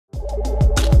Hey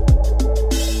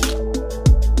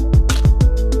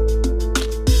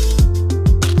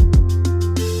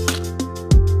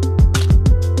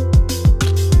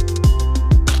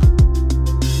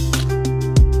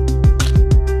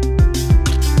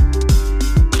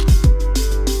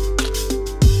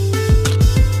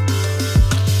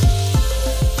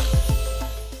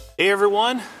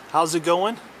everyone, how's it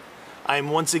going? I'm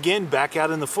once again back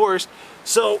out in the forest.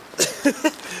 So,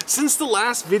 since the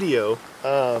last video,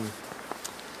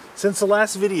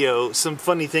 some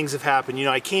funny things have happened. You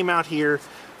know, I came out here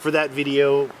for that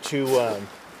video to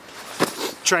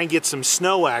try and get some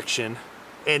snow action,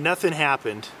 and nothing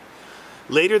happened.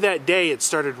 Later that day, it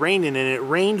started raining, and it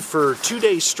rained for 2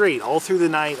 days straight, all through the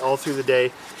night, all through the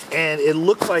day, and it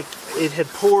looked like it had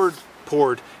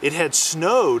it had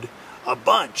snowed a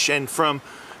bunch. And from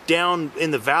down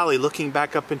in the valley looking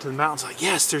back up into the mountains, like,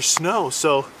 yes, there's snow.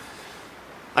 So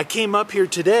I came up here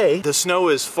today. The snow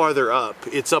is farther up.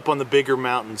 It's up on the bigger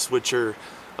mountains, which are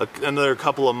another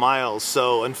couple of miles.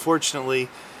 So unfortunately,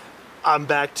 I'm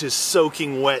back to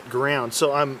soaking wet ground.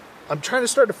 So I'm trying to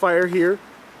start a fire here,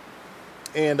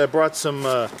 and I brought some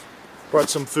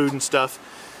food and stuff,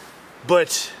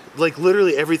 but like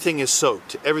literally everything is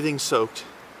soaked. Everything's soaked.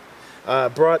 I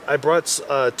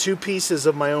brought 2 pieces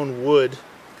of my own wood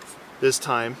this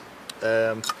time,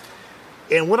 and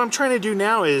what I'm trying to do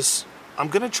now is I'm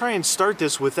gonna try and start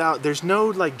this without, there's no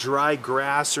like dry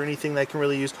grass or anything that I can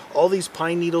really use. All these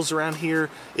pine needles around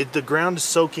here, the ground is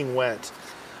soaking wet.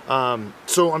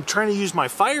 So I'm trying to use my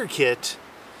fire kit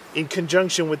in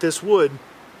conjunction with this wood,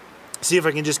 see if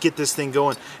I can just get this thing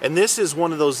going. And this is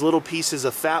one of those little pieces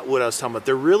of fat wood I was talking about.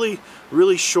 They're really,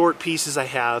 really short pieces I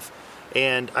have.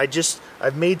 And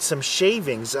I've made some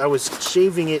shavings. I was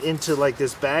shaving it into like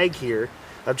this bag here.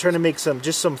 I'm trying to make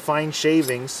just some fine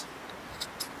shavings.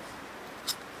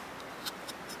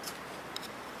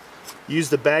 Use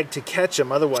the bag to catch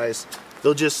them, otherwise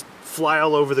they'll just fly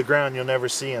all over the ground. You'll never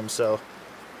see them. So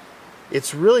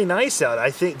it's really nice out.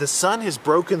 I think the sun has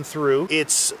broken through.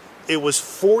 It was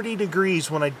 40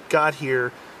 degrees when I got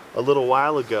here a little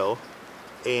while ago,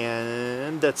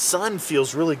 and that sun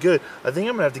feels really good. I think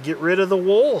I'm gonna have to get rid of the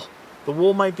wool. The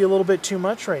wool might be a little bit too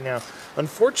much right now.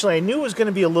 Unfortunately, I knew it was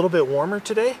gonna be a little bit warmer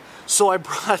today, so I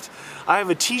have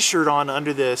a t-shirt on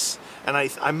under this, and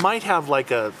I might have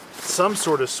like some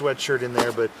sort of sweatshirt in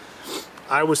there, but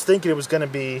I was thinking it was gonna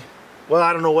be, well,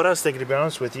 I don't know what I was thinking, to be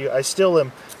honest with you. I still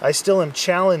am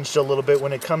challenged a little bit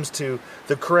when it comes to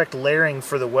the correct layering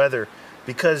for the weather,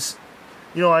 because,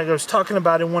 you know, like I was talking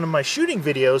about in one of my shooting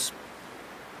videos,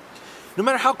 no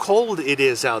matter how cold it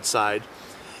is outside,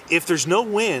 if there's no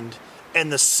wind and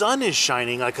the sun is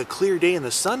shining, like a clear day and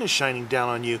the sun is shining down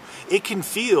on you, it can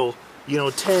feel, you know,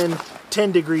 10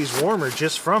 degrees warmer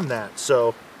just from that.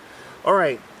 So, all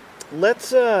right, let's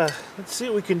see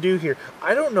what we can do here.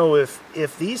 I don't know if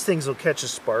these things will catch a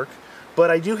spark,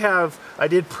 but I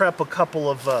did prep a couple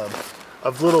of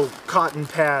little cotton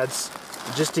pads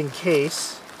just in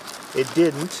case it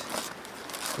didn't.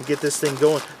 And get this thing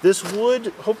going. This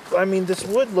wood, this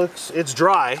wood looks, it's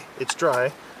dry. It's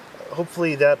dry.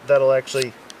 Hopefully that'll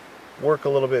actually work a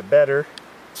little bit better.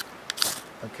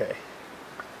 Okay.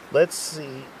 Let's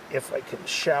see if I can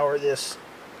shower this.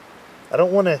 I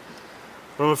don't want to,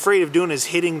 what I'm afraid of doing is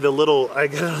hitting the little, I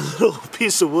got a little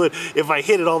piece of wood. If I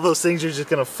hit it, all those things are just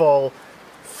going to fall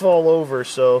over.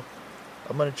 So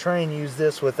I'm going to try and use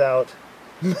this without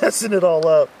messing it all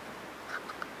up.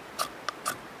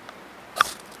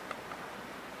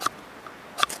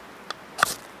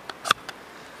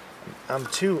 I'm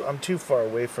too far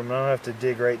away from it. I don't have to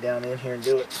dig right down in here and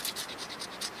do it.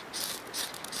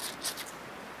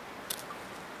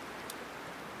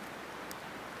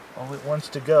 Oh, it wants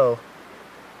to go.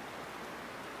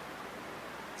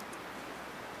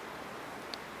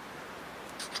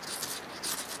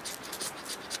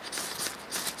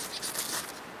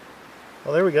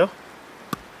 Well, there we go.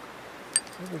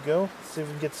 There we go. Let's see if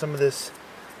we can get some of this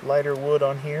lighter wood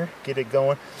on here, get it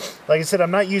going. Like I said,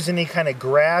 I'm not using any kind of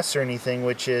grass or anything,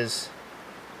 which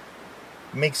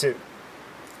makes it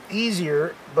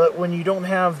easier, but when you don't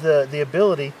have the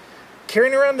ability,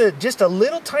 carrying around just a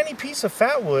little tiny piece of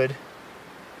fat wood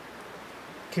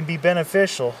can be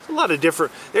beneficial.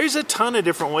 There's a ton of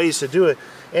different ways to do it,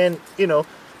 and you know,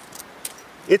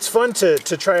 it's fun to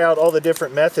try out all the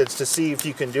different methods to see if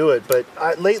you can do it. But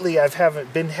lately I've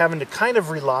been having to kind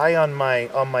of rely on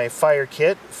my fire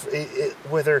kit.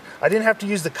 Whether I didn't have to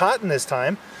use the cotton this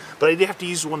time, but I did have to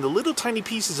use one of the little tiny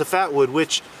pieces of fat wood,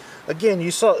 which again,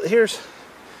 you saw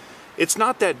it's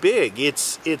not that big.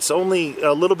 It's only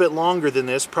a little bit longer than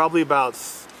this, probably about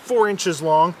 4 inches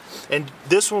long, and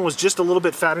this one was just a little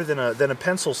bit fatter than a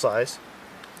pencil size,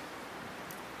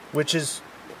 which is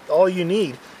all you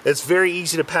need. It's very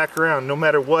easy to pack around, no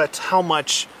matter what,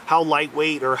 how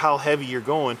lightweight or how heavy you're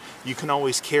going. You can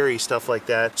always carry stuff like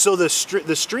that. So the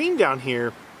stream down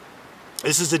here,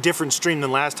 this is a different stream than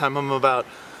last time. I'm about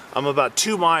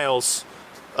 2 miles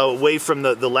away from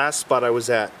the last spot I was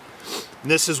at. And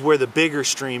this is where the bigger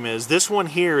stream is. This one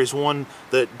here is one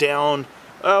that down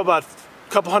about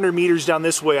a couple hundred meters down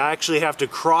this way. I actually have to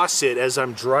cross it as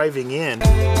I'm driving in.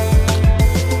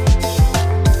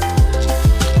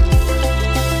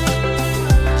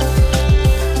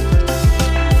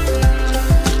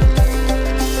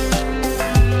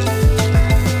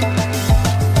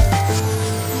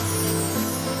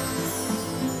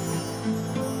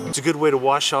 It's a good way to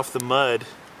wash off the mud,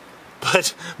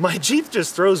 but my Jeep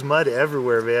just throws mud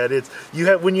everywhere, man.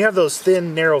 When you have those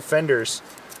thin, narrow fenders,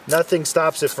 nothing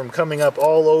stops it from coming up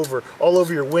all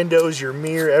over your windows, your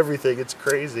mirror, everything. It's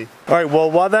crazy. All right, well,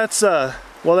 while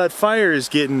that fire is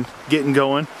getting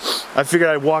going, I figured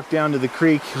I'd walk down to the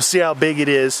creek. You'll see how big it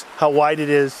is, how wide it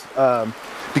is,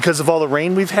 because of all the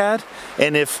rain we've had,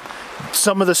 and if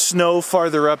some of the snow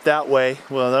farther up that way,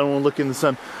 well, I don't want to look in the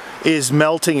sun, is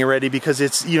melting already because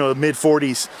it's, you know, mid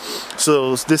 40s.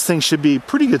 So this thing should be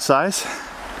pretty good size.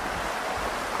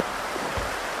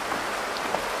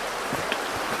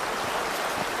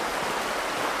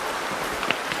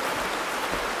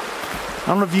 I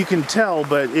don't know if you can tell,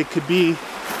 but it could be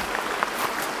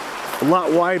a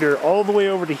lot wider all the way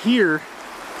over to here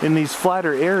in these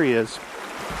flatter areas.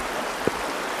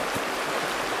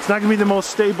 It's not gonna be the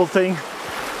most stable thing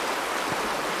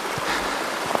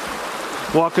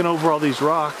walking over all these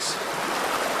rocks.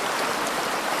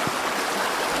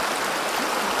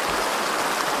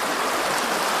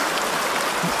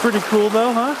 Pretty cool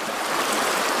though, huh?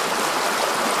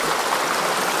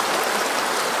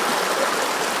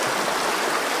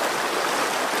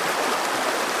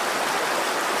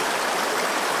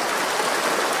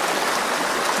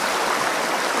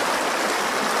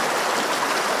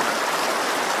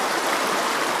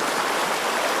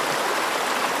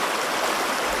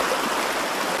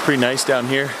 Pretty nice down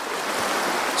here.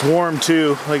 It's warm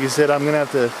too. Like I said, I'm gonna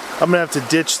have to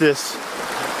ditch this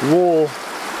wool.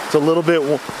 It's a little bit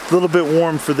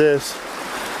warm for this.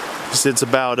 It's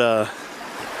about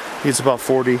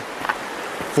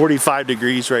 45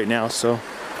 degrees right now. So,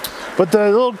 but the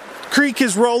little creek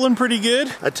is rolling pretty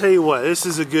good. I tell you what, this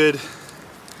is a good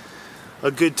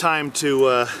time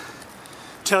to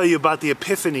tell you about the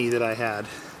epiphany that I had.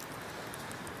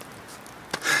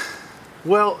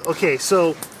 Well, okay,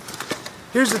 so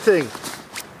here's the thing.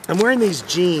 I'm wearing these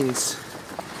jeans,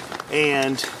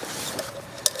 and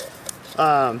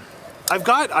I've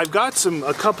got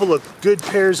a couple of good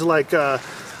pairs, like I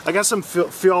got some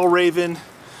Fjallraven,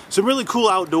 some really cool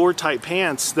outdoor type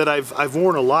pants that I've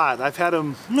worn a lot. I've had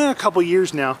them a couple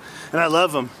years now, and I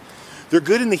love them. They're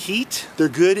good in the heat. They're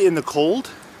good in the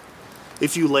cold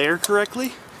if you layer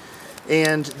correctly,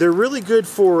 and they're really good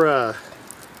for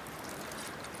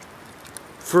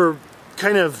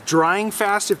kind of drying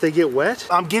fast if they get wet.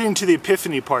 I'm getting to the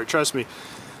epiphany part, trust me.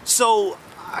 So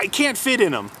I can't fit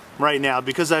in them right now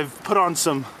because I've put on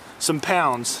some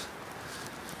pounds.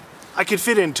 I could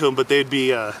fit into them, but they'd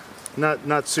be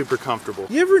not super comfortable.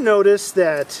 You ever notice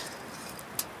that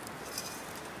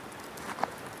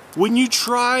when you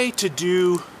try to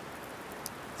do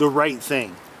the right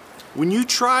thing, when you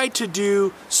try to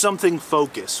do something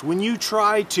focused, when you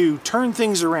try to turn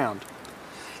things around,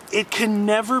 it can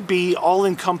never be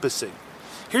all-encompassing.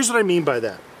 Here's what I mean by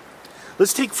that.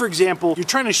 Let's take, for example, you're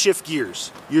trying to shift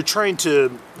gears. You're trying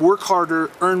to work harder,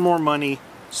 earn more money,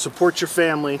 support your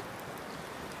family,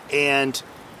 and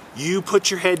you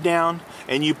put your head down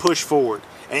and you push forward.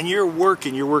 And you're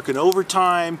working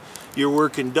overtime, you're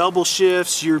working double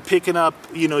shifts, you're picking up,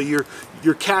 you know, you're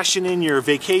cashing in your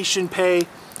vacation pay.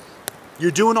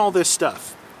 You're doing all this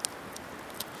stuff.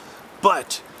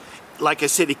 But like I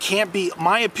said, it can't be,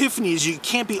 my epiphany is you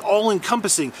can't be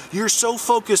all-encompassing. You're so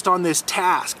focused on this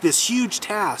task, this huge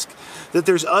task, that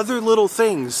there's other little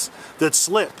things that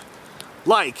slip,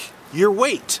 like your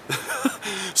weight.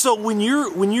 So when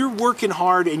you're working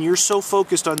hard and you're so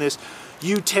focused on this,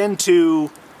 you tend to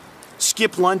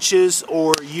skip lunches,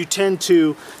 or you tend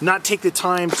to not take the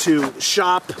time to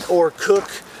shop or cook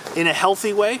in a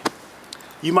healthy way.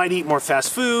 You might eat more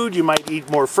fast food, you might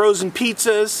eat more frozen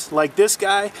pizzas like this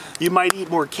guy, you might eat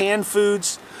more canned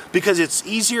foods because it's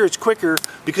easier, it's quicker,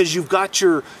 because you got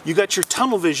your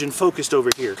tunnel vision focused over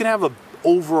here. You can have an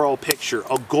overall picture,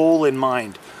 a goal in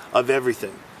mind of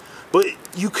everything. But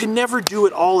you can never do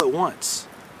it all at once.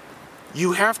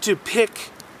 You have to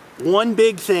pick one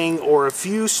big thing or a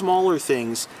few smaller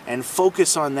things and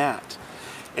focus on that.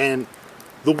 And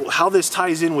how this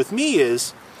ties in with me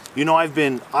is, you know,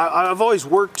 I've always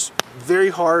worked very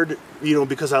hard, you know,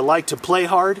 because I like to play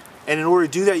hard, and in order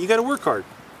to do that, you got to work hard.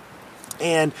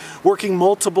 And working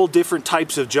multiple different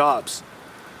types of jobs,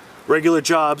 regular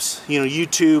jobs, you know,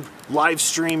 YouTube, live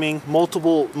streaming,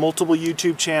 multiple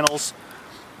YouTube channels,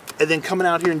 and then coming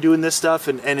out here and doing this stuff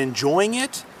and enjoying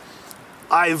it.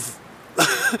 I've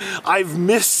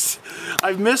missed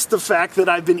the fact that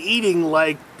I've been eating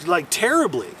like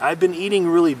terribly. I've been eating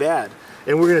really bad.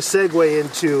 And we're gonna segue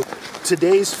into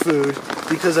today's food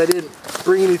because I didn't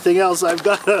bring anything else. I've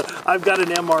got an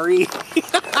MRE.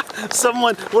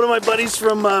 One of my buddies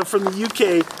from the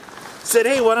UK said,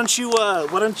 "Hey, why don't you?"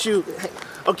 Hey.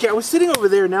 Okay, I was sitting over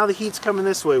there. Now the heat's coming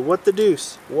this way. What the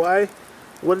deuce? Why?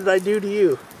 What did I do to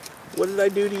you? What did I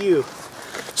do to you?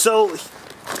 So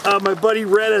my buddy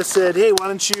Retta said, "Hey, why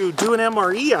don't you do an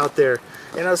MRE out there?"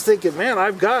 And I was thinking, man,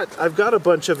 I've got a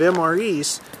bunch of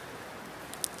MREs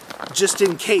just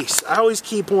in case. I always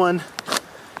keep one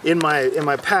in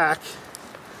my pack.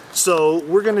 So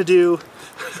we're gonna do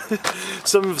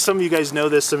some of you guys know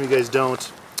this, some of you guys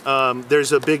don't.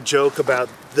 There's a big joke about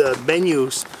the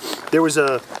menus. There was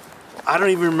I don't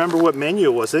even remember what menu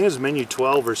it was. I think it was menu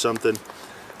 12 or something.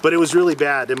 But it was really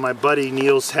bad, and my buddy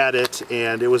Niels had it,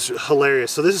 and it was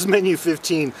hilarious. So this is menu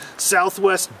 15,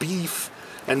 Southwest beef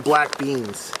and black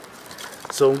beans.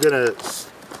 So I'm gonna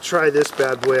try this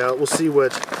bad boy out. We'll see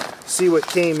what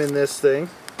came in this thing.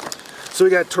 So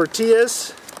we got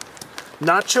tortillas,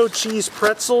 nacho cheese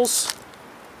pretzels.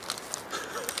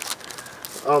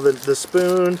 Oh, the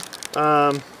spoon.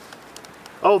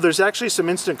 Oh, there's actually some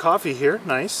instant coffee here.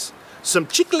 Nice. Some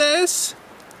chicles,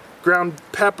 ground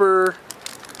pepper,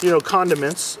 you know,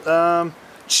 condiments,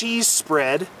 cheese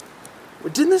spread.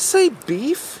 Didn't this say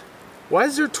beef? Why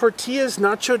is there tortillas,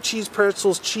 nacho cheese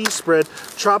pretzels, cheese spread,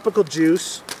 tropical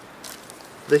juice,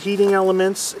 the heating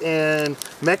elements, and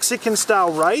Mexican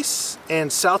style rice,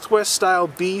 and Southwest style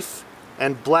beef,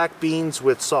 and black beans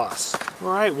with sauce. All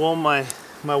right, well, my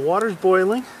water's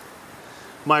boiling.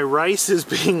 My rice is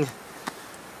being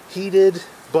heated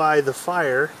by the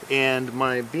fire, and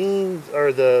my beans,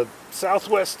 or the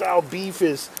Southwest style beef,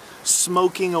 is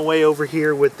smoking away over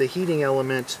here with the heating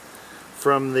element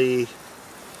from the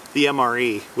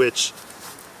MRE, which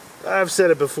I've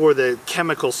said it before, the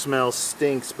chemical smell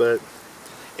stinks, but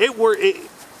I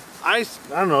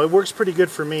don't know, it works pretty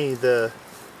good for me. The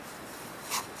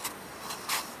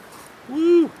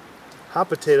hot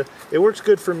potato, it works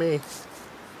good for me.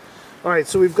 All right,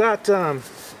 so we've got some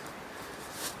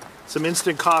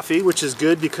instant coffee, which is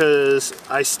good because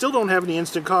I still don't have any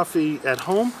instant coffee at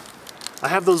home. I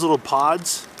have those little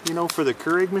pods, you know, for the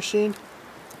Keurig machine.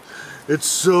 It's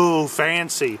so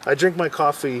fancy. I drink my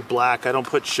coffee black. I don't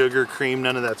put sugar, cream,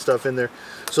 none of that stuff in there.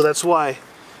 So that's why,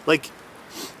 like,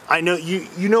 I know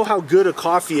you know how good a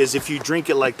coffee is if you drink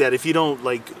it like that. If you don't,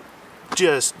 like,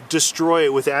 just destroy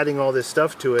it with adding all this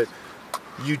stuff to it,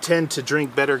 you tend to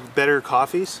drink better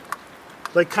coffees.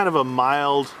 Like kind of a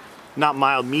mild, not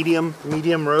mild, medium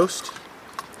roast.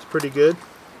 It's pretty good.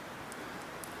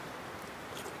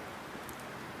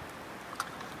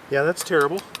 Yeah, that's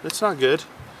terrible. It's not good.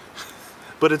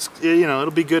 But it's, you know,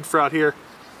 it'll be good for out here.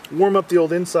 Warm up the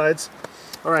old insides.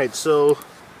 All right, so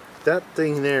that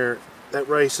thing there, that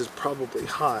rice is probably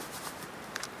hot.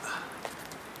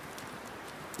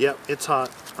 Yep, it's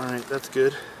hot. All right, that's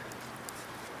good.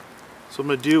 So what I'm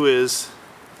gonna do is,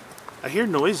 I hear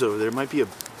noise over there. It might be a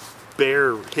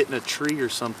bear hitting a tree or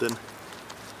something.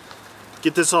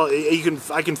 Get this all,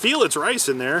 I can feel it's rice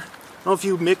in there. I don't know if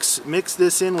you mix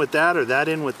this in with that or that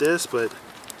in with this, but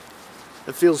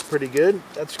it feels pretty good.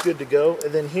 That's good to go.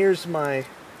 And then here's my, I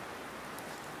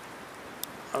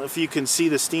don't know if you can see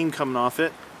the steam coming off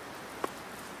it.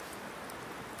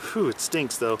 Whew, it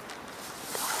stinks though.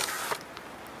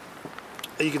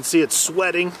 You can see it's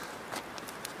sweating.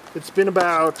 It's been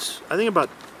about, I think about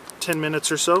 10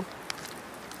 minutes or so.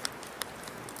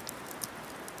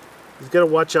 You've got to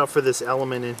watch out for this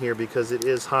element in here because it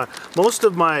is hot. Most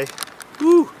of my,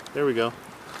 there we go.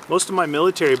 Most of my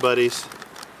military buddies,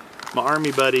 my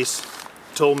army buddies,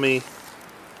 told me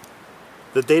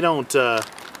that they don't,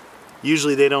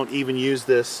 usually they don't even use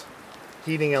this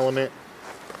heating element.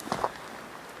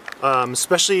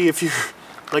 Especially if you're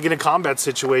like in a combat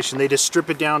situation, they just strip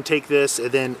it down, take this,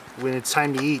 and then when it's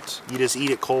time to eat, you just eat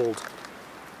it cold.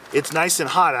 It's nice and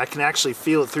hot. I can actually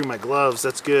feel it through my gloves.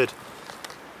 That's good.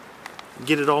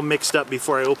 Get it all mixed up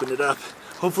before I open it up.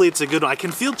 Hopefully it's a good one. I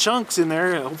can feel chunks in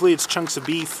there. Hopefully it's chunks of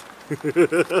beef.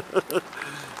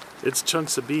 It's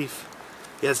chunks of beef.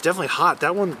 Yeah, it's definitely hot.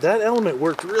 That element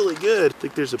worked really good. I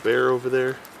think there's a bear over there.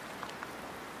 You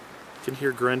can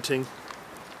hear grunting.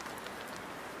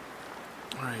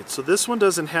 Alright, so this one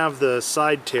doesn't have the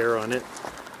side tear on it.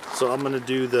 So I'm going to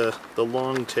do the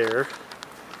long tear.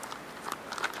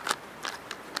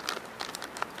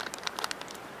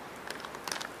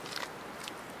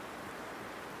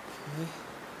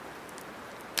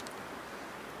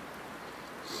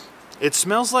 It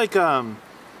smells like a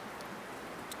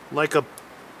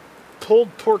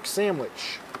pulled pork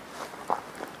sandwich.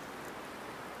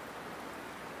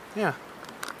 Yeah.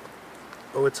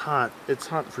 Oh, it's hot. It's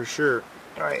hot for sure.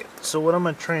 Alright, so what I'm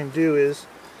going to try and do is,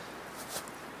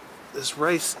 this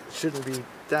rice shouldn't be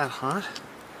that hot.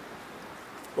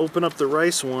 Open up the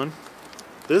rice one.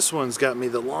 This one's got me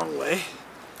the long way.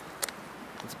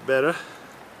 It's better.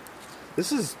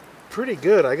 This is pretty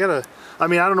good. I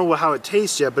mean, I don't know how it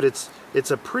tastes yet, but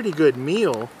it's a pretty good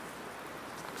meal.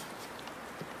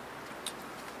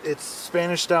 It's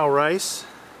Spanish style rice.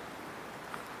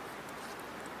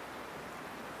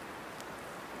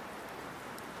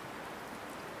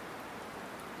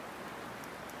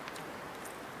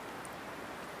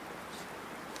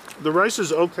 The rice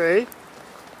is okay.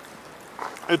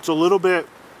 It's a little bit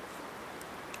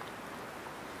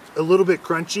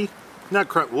crunchy. Not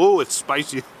crunch. Whoa, it's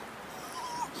spicy.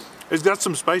 It's got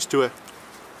some spice to it.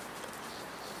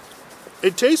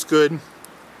 It tastes good.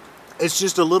 It's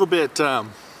just a little bit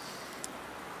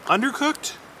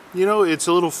undercooked. You know, it's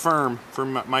a little firm for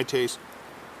my taste.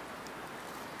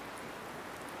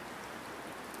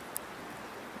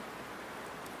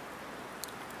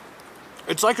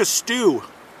 It's like a stew.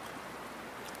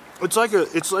 It's like,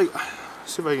 let's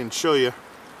see if I can show you.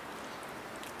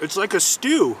 It's like a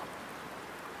stew.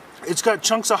 It's got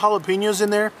chunks of jalapenos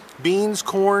in there, beans,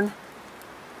 corn.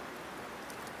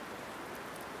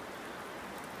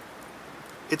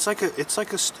 It's like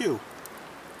a stew.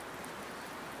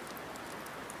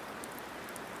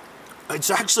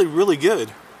 It's actually really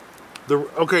good.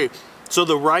 Okay, so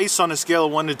the rice on a scale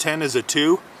of 1 to 10 is a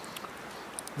 2.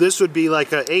 This would be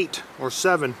like a 8 or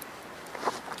 7.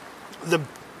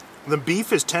 The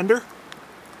beef is tender.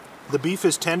 The beef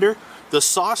is tender. The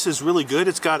sauce is really good.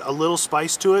 It's got a little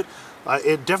spice to it.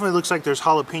 It definitely looks like there's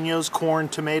jalapenos, corn,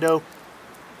 tomato.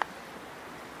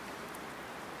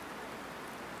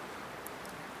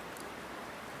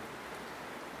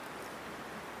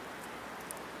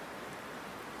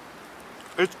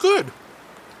 It's good.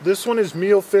 This one is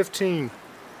meal 15.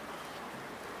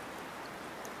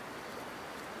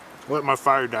 Let my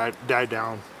fire die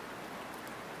down.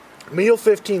 Meal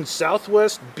 15,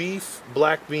 Southwest beef,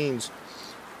 black beans.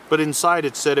 But inside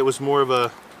it said it was more of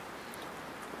a,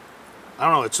 I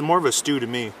don't know, it's more of a stew to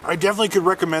me. I definitely could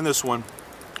recommend this one.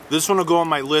 This one will go on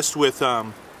my list with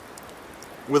lasagna.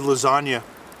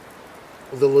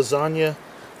 The lasagna,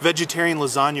 vegetarian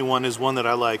lasagna one is one that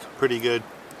I like pretty good.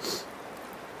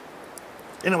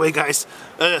 Anyway, guys,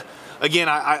 again,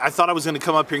 I thought I was going to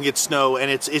come up here and get snow,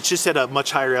 and it's just at a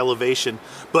much higher elevation.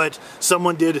 But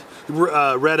someone did,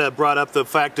 Retta brought up the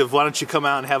fact of why don't you come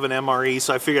out and have an MRE,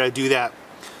 so I figured I'd do that.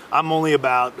 I'm only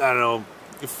about, I don't know,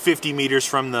 50 meters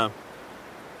from the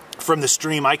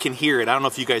stream. I can hear it. I don't know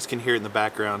if you guys can hear it in the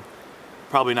background.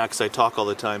 Probably not because I talk all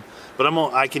the time. But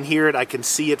I can hear it. I can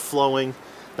see it flowing.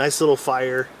 Nice little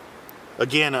fire.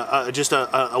 Again, just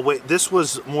a way. This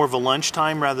was more of a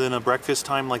lunchtime rather than a breakfast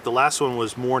time. Like the last one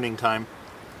was morning time.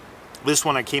 This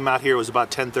one I came out here, it was about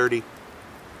 10:30.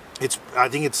 I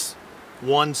think it's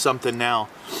 1 something now.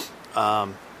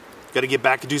 Got to get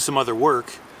back and do some other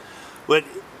work. But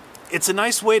it's a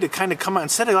nice way to kind of come out,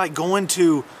 instead of like going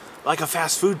to like a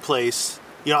fast food place.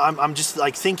 You know, I'm just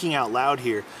like thinking out loud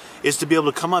here, is to be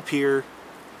able to come up here,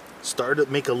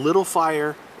 make a little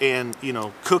fire, and, you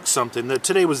know, cook something.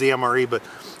 Today was the MRE, but,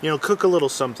 you know, cook a little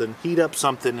something, heat up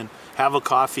something, and have a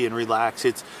coffee and relax.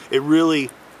 It really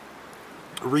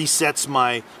resets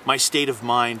my state of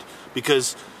mind,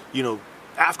 because, you know,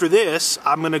 after this,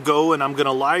 I'm going to go and I'm going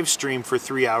to live stream for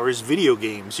 3 hours video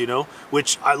games, you know,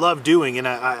 which I love doing. And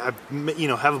I you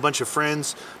know, have a bunch of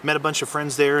friends, met a bunch of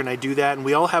friends there, and I do that, and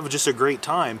we all have just a great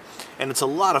time, and it's a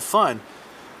lot of fun.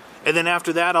 And then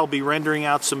after that, I'll be rendering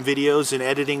out some videos and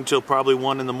editing till probably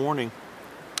 1 in the morning.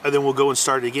 And then we'll go and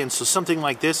start it again. So something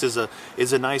like this is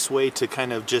a nice way to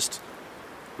kind of just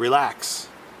relax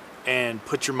and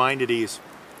put your mind at ease.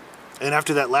 And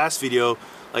after that last video,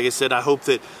 like I said, I hope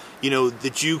that, you know,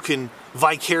 that you can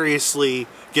vicariously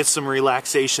get some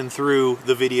relaxation through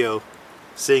the video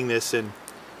seeing this, and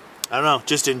I don't know,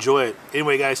 just enjoy it.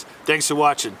 Anyway, guys, thanks for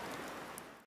watching.